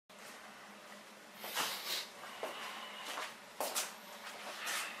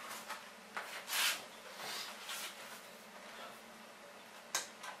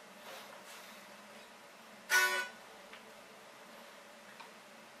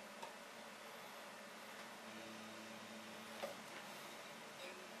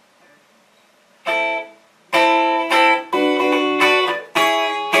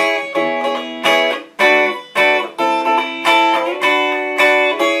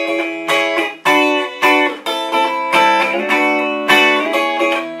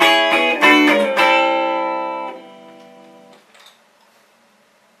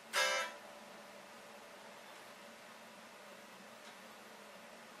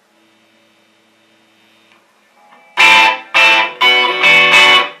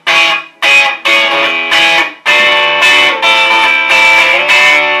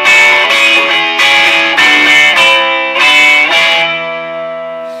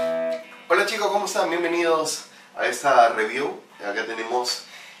Hola chicos, ¿cómo están? Bienvenidos a esta review. Acá tenemos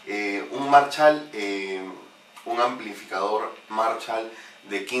un Marshall, un amplificador Marshall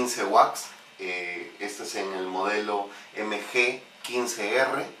de 15 watts. Este es en el modelo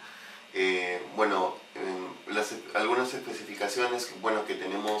MG15R. Bueno, algunas especificaciones que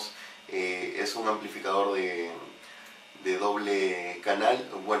tenemos, es un amplificador de doble canal.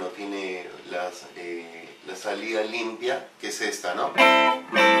 Bueno, tiene la salida limpia, que es esta, ¿no?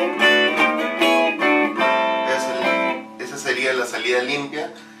 Esa sería la salida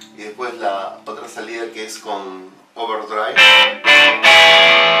limpia, y después la otra salida que es con overdrive.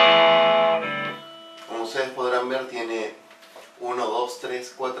 Como ustedes podrán ver, tiene 1, 2,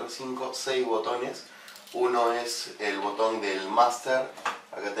 3, 4, 5, 6 botones. Uno es el botón del master,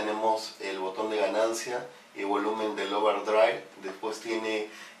 acá tenemos el botón de ganancia y volumen del overdrive. Después tiene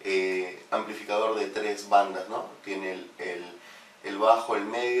amplificador de 3 bandas, ¿no? Tiene el bajo, el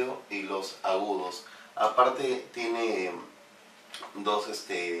medio y los agudos. Aparte tiene dos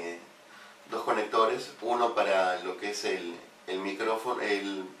conectores, uno para lo que es el micrófono,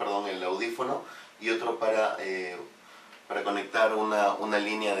 el audífono, y otro para conectar una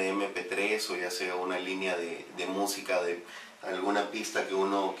línea de MP3, o ya sea una línea de música de alguna pista que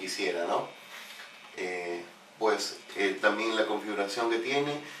uno quisiera, ¿no? También la configuración que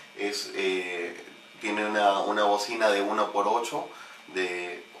tiene es tiene una bocina de 1x8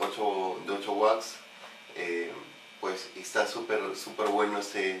 de 8 watts. Pues está súper bueno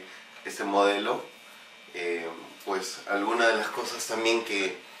este modelo. Pues algunas de las cosas también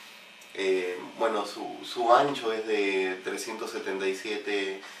que bueno, su ancho es de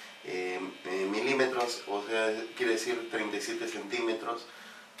 377 milímetros, o sea, quiere decir 37 centímetros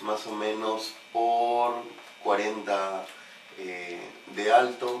más o menos por 40 de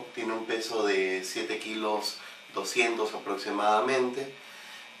alto. Tiene un peso de 7 kilos 200 aproximadamente,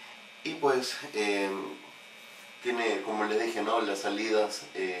 y pues tiene, como les dije, ¿no?, las salidas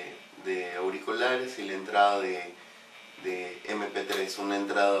de auriculares y la entrada de MP3, una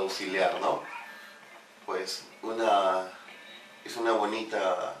entrada auxiliar, ¿no? Pues es una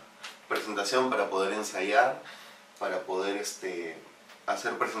bonita presentación para poder ensayar, para poder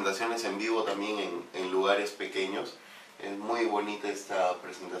hacer presentaciones en vivo también en lugares pequeños. Es muy bonita esta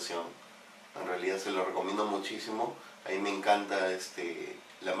presentación, en realidad se lo recomiendo muchísimo. A mí me encanta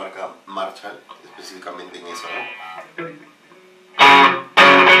la marca Marshall, específicamente en eso, ¿no?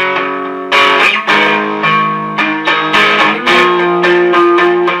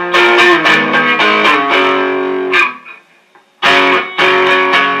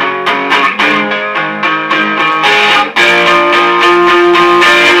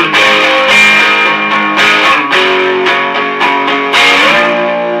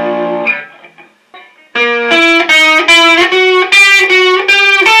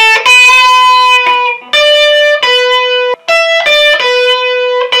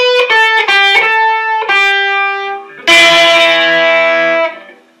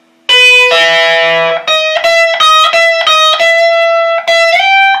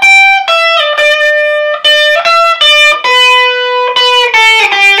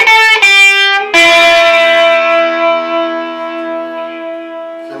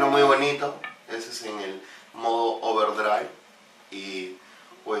 Muy bonito. Ese es en el modo overdrive, y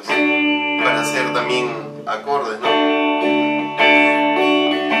pues para hacer también acordes, ¿no?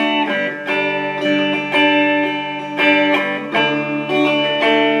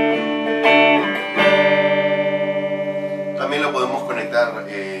 También lo podemos conectar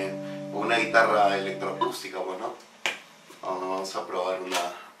con una guitarra electroacústica, pues, ¿no? Vamos a probar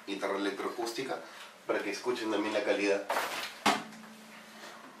una guitarra electroacústica para que escuchen también la calidad.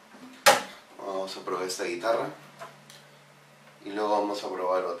 Vamos a probar esta guitarra y luego vamos a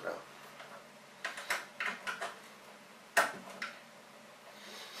probar otra.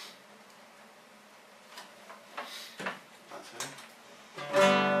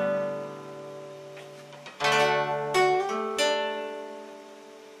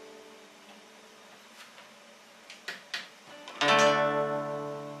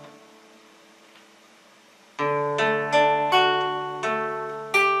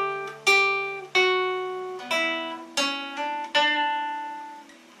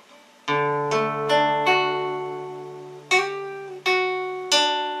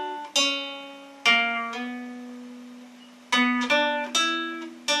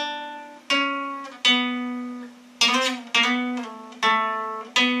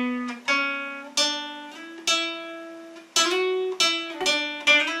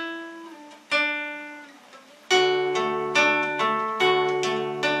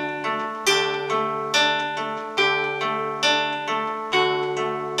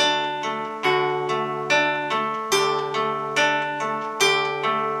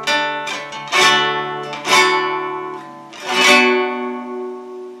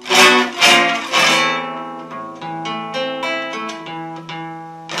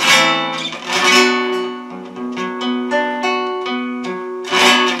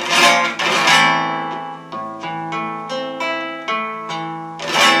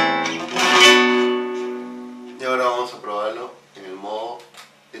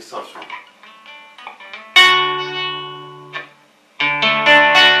 distortion.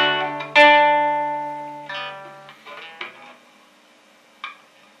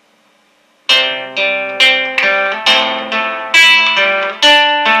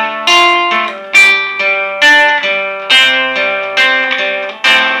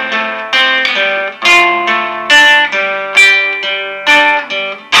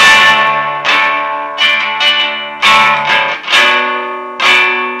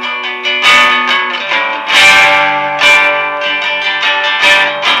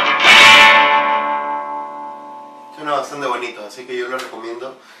 Suena bastante bonito, así que yo lo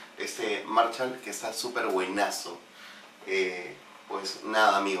recomiendo, este Marshall, que está súper buenazo. Pues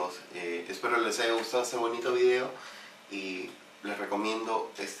nada, amigos, espero les haya gustado este bonito video y les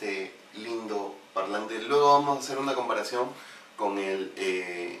recomiendo este lindo parlante. Luego vamos a hacer una comparación con el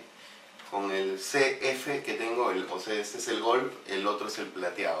CF que tengo, o sea, este es el Gold, el otro es el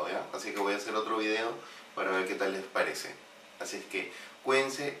plateado, ¿ya? Así que voy a hacer otro video para ver qué tal les parece. Así es que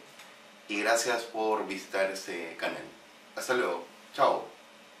cuídense y gracias por visitar este canal. Hasta luego. Chao.